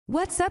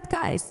What's up,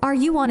 guys? Are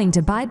you wanting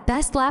to buy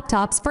best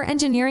laptops for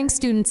engineering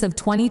students of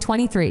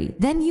 2023?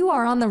 Then you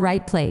are on the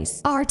right place.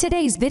 Our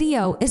today's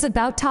video is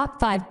about top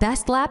 5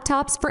 best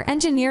laptops for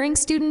engineering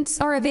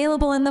students are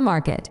available in the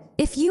market.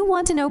 If you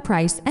want to know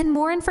price and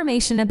more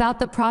information about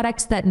the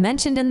products that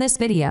mentioned in this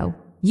video,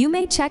 you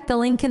may check the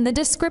link in the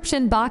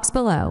description box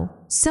below.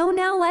 So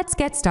now let's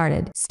get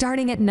started.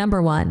 Starting at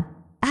number 1.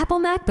 Apple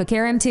MacBook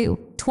Air M2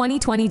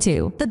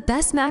 2022, the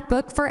best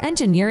MacBook for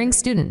engineering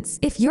students.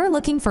 If you're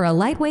looking for a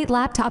lightweight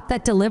laptop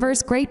that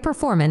delivers great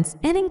performance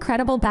and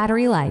incredible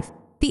battery life,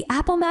 the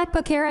Apple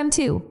MacBook Air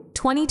M2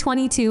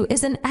 2022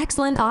 is an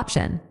excellent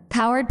option.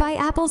 Powered by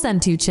Apple's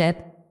M2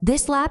 chip,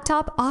 this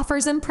laptop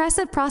offers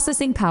impressive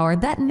processing power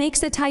that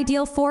makes it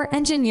ideal for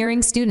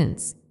engineering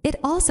students. It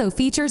also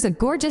features a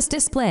gorgeous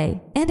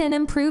display and an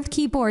improved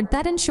keyboard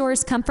that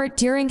ensures comfort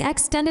during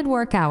extended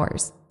work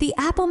hours. The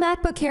Apple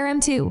MacBook Air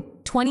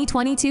M2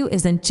 2022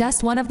 isn't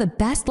just one of the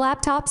best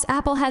laptops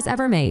Apple has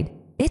ever made.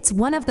 It's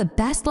one of the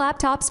best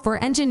laptops for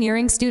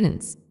engineering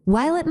students.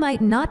 While it might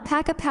not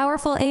pack a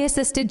powerful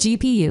AI-assisted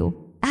GPU,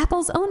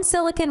 Apple's own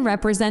silicon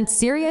represents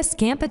serious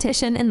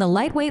competition in the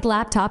lightweight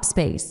laptop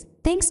space.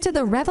 Thanks to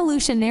the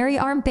revolutionary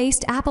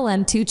ARM-based Apple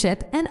M2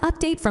 chip and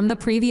update from the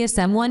previous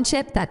M1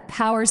 chip that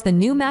powers the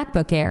new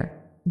MacBook Air,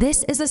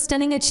 this is a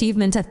stunning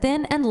achievement, a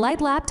thin and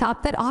light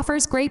laptop that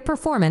offers great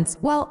performance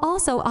while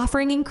also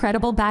offering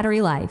incredible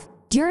battery life.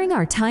 During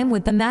our time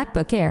with the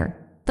MacBook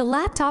Air, the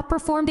laptop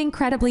performed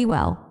incredibly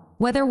well,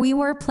 whether we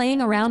were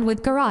playing around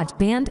with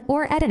GarageBand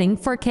or editing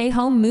 4K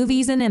home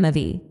movies in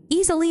iMovie,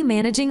 easily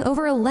managing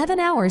over 11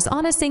 hours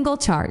on a single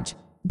charge.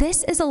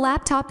 This is a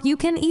laptop you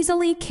can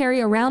easily carry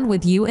around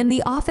with you in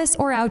the office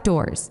or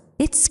outdoors.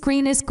 Its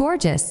screen is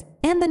gorgeous,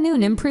 and the new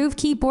improved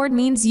keyboard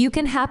means you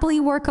can happily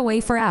work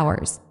away for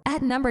hours.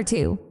 At number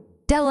 2.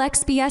 Dell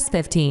XPS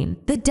 15.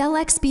 The Dell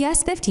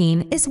XPS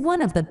 15 is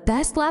one of the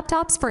best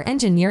laptops for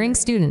engineering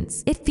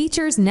students. It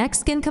features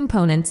next-gen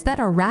components that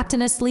are wrapped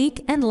in a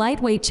sleek and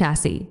lightweight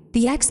chassis.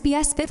 The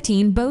XPS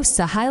 15 boasts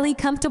a highly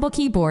comfortable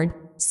keyboard,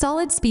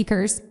 solid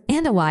speakers,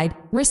 and a wide,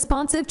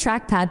 responsive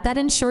trackpad that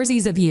ensures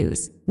ease of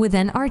use. With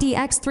an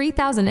RTX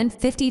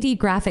 3050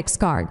 graphics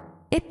card,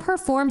 it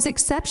performs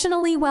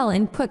exceptionally well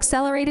in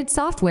quick-accelerated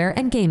software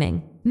and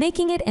gaming,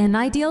 making it an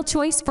ideal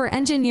choice for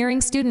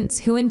engineering students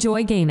who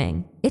enjoy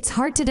gaming. It's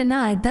hard to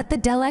deny that the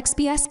Dell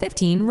XPS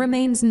 15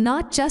 remains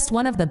not just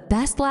one of the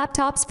best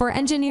laptops for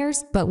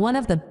engineers, but one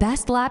of the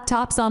best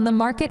laptops on the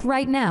market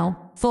right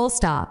now, full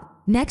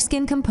stop.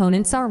 Next-gen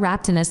components are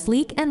wrapped in a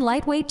sleek and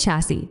lightweight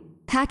chassis,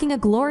 packing a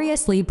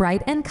gloriously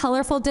bright and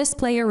colorful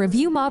display. A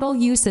review model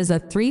uses a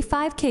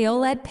 3.5K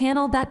OLED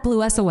panel that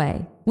blew us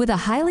away. With a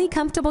highly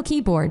comfortable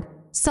keyboard,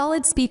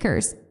 solid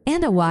speakers,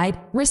 and a wide,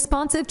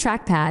 responsive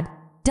trackpad,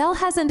 Dell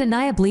has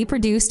undeniably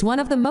produced one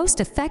of the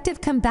most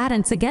effective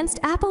combatants against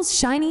Apple's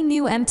shiny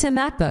new M2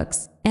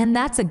 MacBooks. And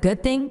that's a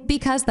good thing,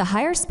 because the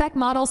higher spec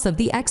models of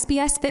the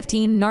XPS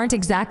 15 aren't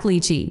exactly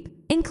cheap.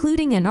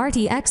 Including an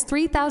RTX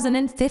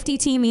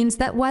 3050 means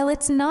that while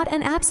it's not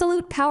an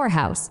absolute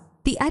powerhouse,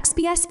 the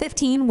XPS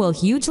 15 will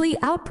hugely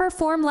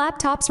outperform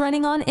laptops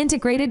running on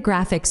integrated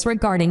graphics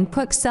regarding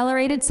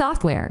quick-accelerated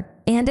software.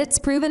 And it's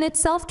proven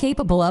itself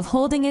capable of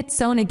holding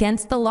its own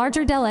against the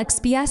larger Dell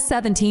XPS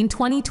 17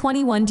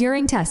 2021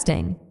 during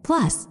testing.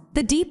 Plus,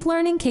 the deep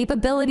learning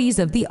capabilities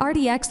of the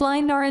RTX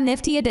line are a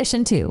nifty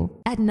addition too.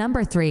 At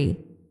number 3.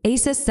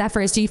 Asus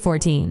Zephyrus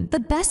G14, the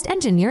best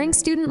engineering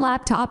student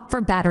laptop for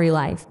battery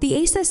life. The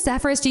Asus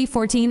Zephyrus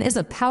G14 is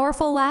a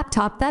powerful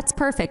laptop that's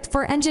perfect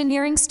for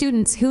engineering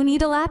students who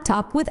need a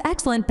laptop with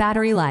excellent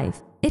battery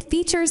life. It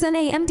features an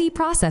AMD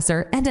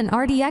processor and an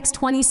RTX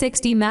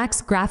 2060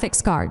 Max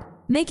graphics card,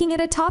 making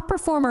it a top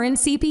performer in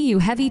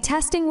CPU-heavy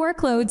testing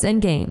workloads and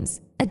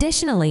games.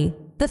 Additionally,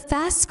 the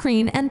fast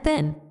screen and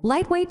thin,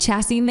 lightweight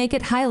chassis make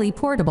it highly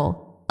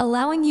portable,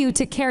 allowing you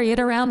to carry it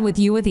around with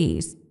you with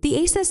ease. The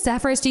Asus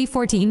Zephyrus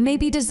G14 may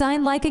be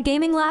designed like a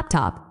gaming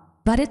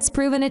laptop, but it's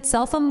proven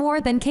itself a more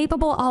than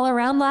capable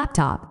all-around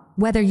laptop.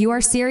 Whether you are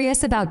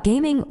serious about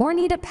gaming or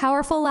need a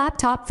powerful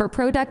laptop for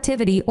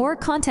productivity or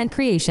content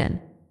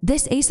creation,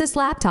 this Asus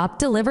laptop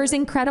delivers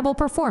incredible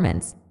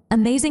performance,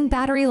 amazing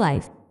battery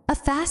life, a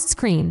fast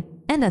screen,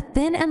 and a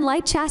thin and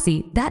light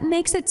chassis that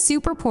makes it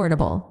super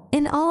portable.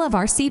 In all of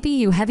our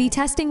CPU-heavy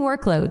testing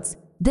workloads,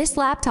 this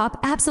laptop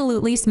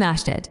absolutely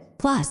smashed it.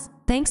 Plus,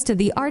 thanks to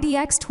the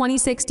RTX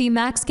 2060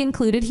 Max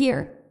included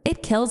here,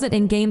 it kills it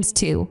in games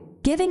too,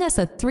 giving us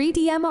a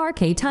 3D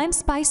MRK times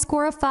SPI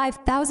score of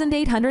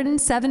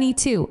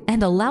 5,872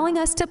 and allowing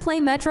us to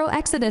play Metro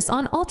Exodus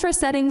on ultra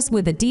settings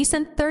with a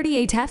decent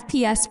 38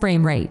 FPS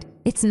frame rate.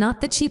 It's not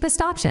the cheapest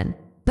option,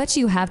 but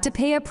you have to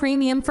pay a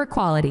premium for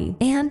quality.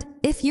 And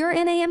if you're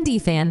an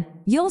AMD fan,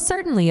 you'll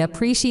certainly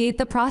appreciate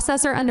the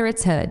processor under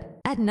its hood.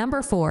 At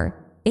number 4.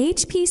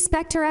 HP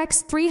Spectre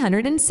X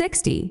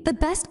 360, the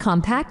best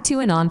compact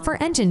 2-in-1 for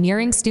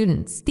engineering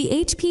students. The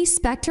HP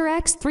Spectre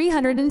X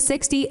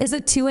 360 is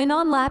a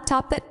 2-in-1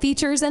 laptop that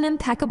features an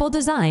impeccable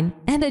design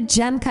and a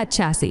gem-cut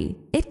chassis.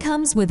 It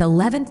comes with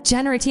 11th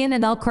generation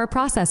Intel Core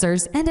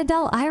processors and a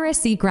Dell Iris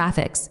Xe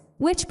graphics,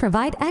 which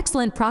provide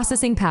excellent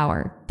processing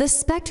power. The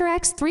Spectre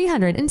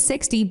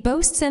X360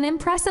 boasts an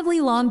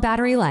impressively long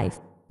battery life,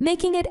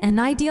 making it an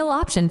ideal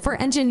option for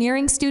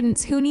engineering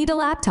students who need a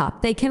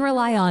laptop they can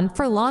rely on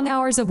for long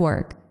hours of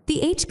work. The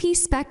HP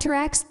Spectre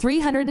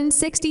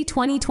X360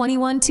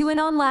 2021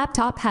 2-in-1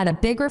 laptop had a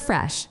big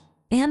refresh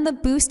and the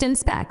boost in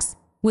specs,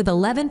 with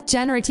 11th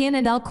generation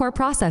Intel Core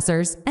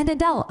processors and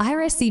Intel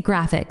Iris Xe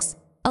graphics,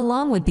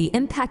 along with the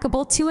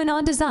impeccable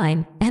 2-in-1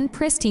 design and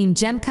pristine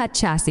gem-cut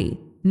chassis,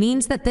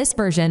 means that this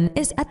version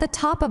is at the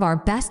top of our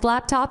best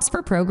laptops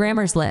for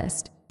programmers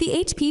list.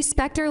 The HP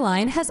Spectre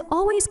line has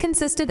always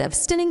consisted of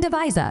stunning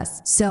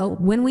devices, so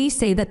when we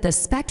say that the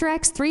Spectre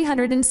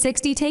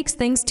X360 takes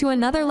things to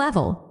another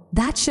level,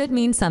 that should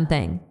mean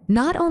something.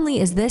 Not only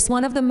is this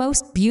one of the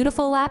most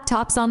beautiful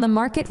laptops on the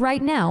market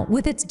right now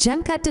with its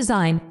gem-cut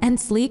design and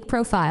sleek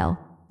profile,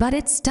 but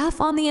it's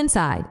tough on the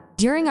inside.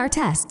 During our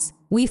tests,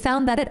 we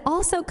found that it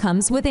also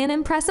comes with an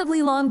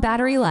impressively long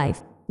battery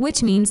life,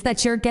 which means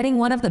that you're getting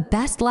one of the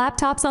best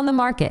laptops on the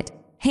market,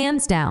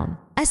 hands down.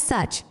 As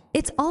such,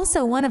 it's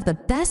also one of the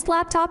best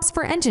laptops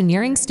for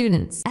engineering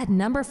students. At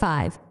number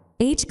 5,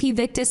 HP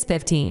Victus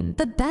 15,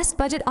 the best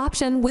budget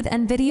option with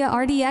Nvidia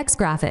RTX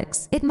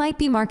graphics. It might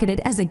be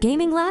marketed as a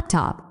gaming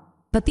laptop,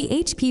 but the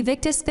HP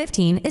Victus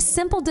 15 is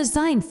simple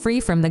design free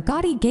from the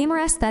gaudy gamer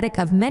aesthetic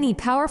of many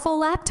powerful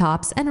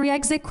laptops, and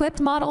RTX-equipped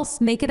models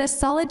make it a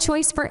solid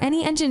choice for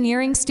any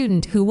engineering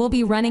student who will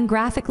be running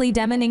graphically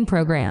demanding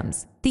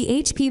programs. The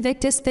HP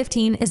Victus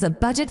 15 is a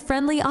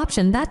budget-friendly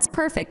option that's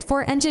perfect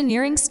for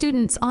engineering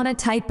students on a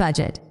tight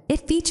budget.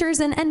 It features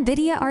an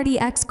Nvidia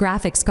RTX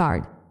graphics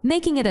card,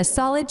 making it a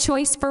solid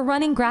choice for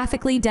running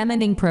graphically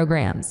demanding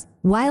programs.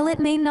 While it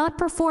may not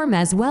perform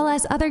as well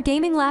as other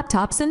gaming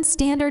laptops and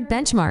standard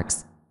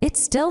benchmarks, it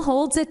still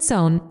holds its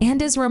own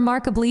and is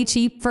remarkably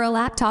cheap for a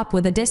laptop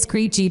with a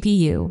discrete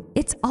GPU.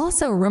 It's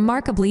also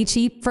remarkably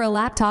cheap for a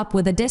laptop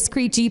with a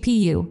discrete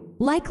GPU,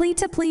 likely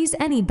to please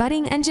any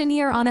budding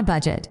engineer on a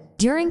budget.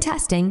 During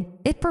testing,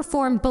 it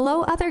performed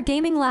below other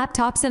gaming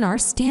laptops in our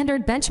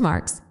standard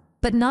benchmarks,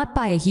 but not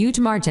by a huge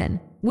margin,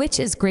 which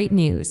is great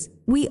news.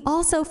 We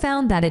also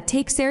found that it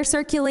takes air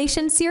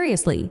circulation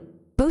seriously,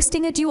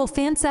 boasting a dual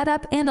fan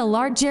setup and a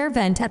large air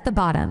vent at the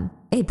bottom.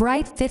 A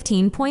bright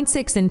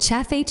 15.6-inch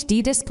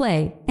FHD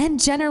display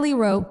and generally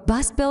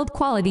robust build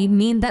quality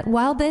mean that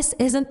while this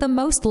isn't the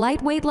most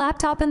lightweight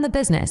laptop in the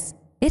business,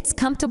 it's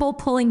comfortable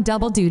pulling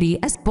double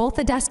duty as both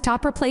a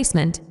desktop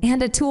replacement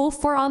and a tool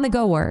for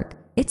on-the-go work.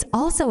 It's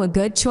also a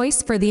good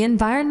choice for the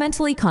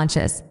environmentally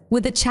conscious,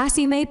 with a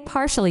chassis made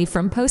partially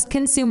from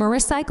post-consumer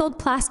recycled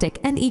plastic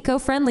and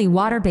eco-friendly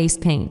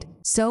water-based paint.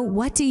 So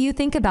what do you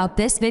think about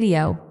this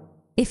video?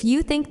 If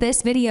you think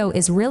this video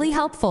is really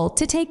helpful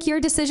to take your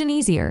decision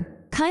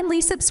easier,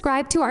 kindly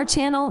subscribe to our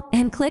channel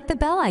and click the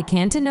bell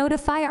icon to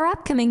notify our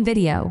upcoming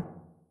video.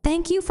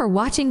 Thank you for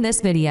watching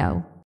this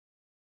video.